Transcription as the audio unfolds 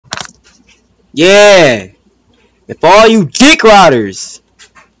Yeah. If all you dick riders,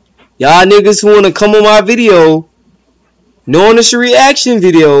 y'all niggas who wanna come on my video, knowing it's a reaction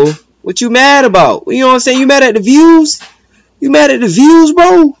video, what you mad about? You know what I'm saying? You mad at the views? You mad at the views,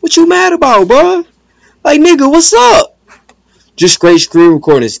 bro? What you mad about, bro? Like, nigga, what's up? Just great screen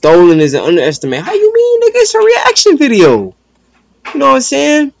recording. Stolen is an underestimate. How you mean, nigga? It's a reaction video. You know what I'm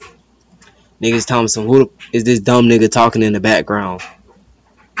saying? Niggas telling me some, who is this dumb nigga talking in the background?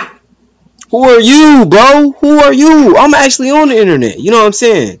 Who are you, bro? Who are you? I'm actually on the internet. You know what I'm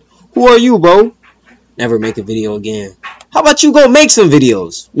saying? Who are you, bro? Never make a video again. How about you go make some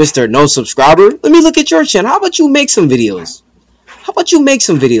videos, Mr. No Subscriber? Let me look at your channel. How about you make some videos? How about you make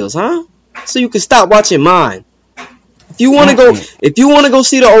some videos, huh? So you can stop watching mine. If you want to go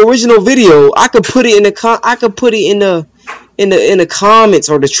see the original video, I could put it in the in the comments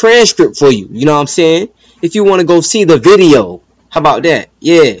or the transcript for you. You know what I'm saying? If you want to go see the video, how about that?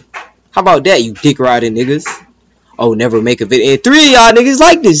 Yeah. How about that, you dick riding niggas? Oh, never make a video. And 3 of y'all niggas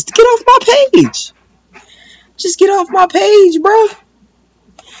like this. Get off my page. Just get off my page, bro. You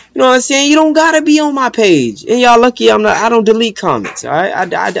know what I'm saying? You don't gotta be on my page. And y'all lucky I don't delete comments.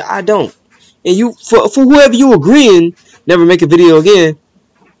 Alright? I don't. And you for whoever you agreeing, never make a video again.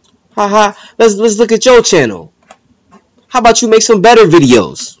 Haha. Let's look at your channel. How about you make some better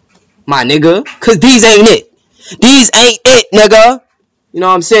videos, my nigga? Cause these ain't it. These ain't it, nigga. You know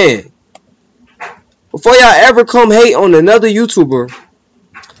what I'm saying? Before y'all ever come hate on another YouTuber,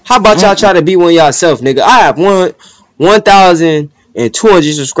 how about y'all try to be one yourself, nigga? I have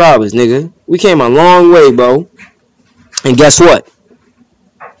 1,200 subscribers, nigga. We came a long way, bro. And guess what?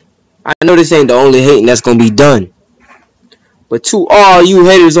 I know this ain't the only hating that's gonna be done. But to all you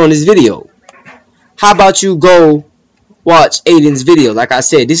haters on this video, how about you go watch Aiden's video? Like I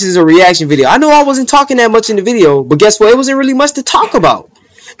said, this is a reaction video. I know I wasn't talking that much in the video, but guess what? It wasn't really much to talk about.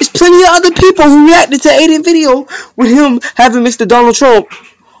 There's plenty of other people who reacted to Aiden's video with him having Mr. Donald Trump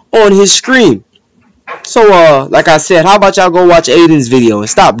on his screen. So, like I said, how about y'all go watch Aiden's video and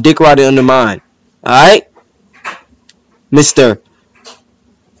stop dick riding under mine? Alright? Mr.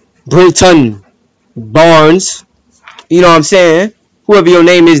 Britton Barnes. You know what I'm saying? Whoever your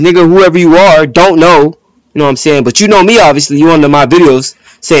name is, nigga, whoever you are, don't know. You know what I'm saying? But you know me, obviously. You under my videos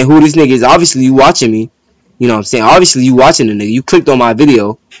saying who this nigga is. Obviously, you watching me. You know what I'm saying? Obviously, you watching the nigga. You clicked on my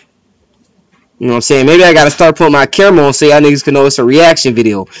video. You know what I'm saying? Maybe I gotta start putting my camera on so y'all niggas can know it's a reaction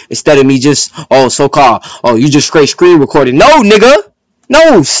video. Instead of me just, so-called, you just straight screen recording. No, nigga!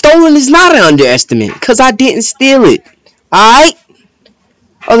 No, stolen is not an underestimate. Because I didn't steal it. Alright?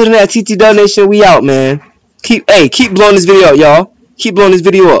 Other than that, TT Donation, we out, man. Keep blowing this video up, y'all. Keep blowing this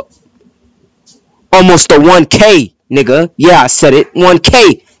video up. Almost a 1K, nigga. Yeah, I said it.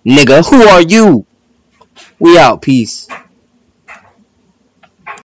 1K, nigga. Who are you? We out. Peace.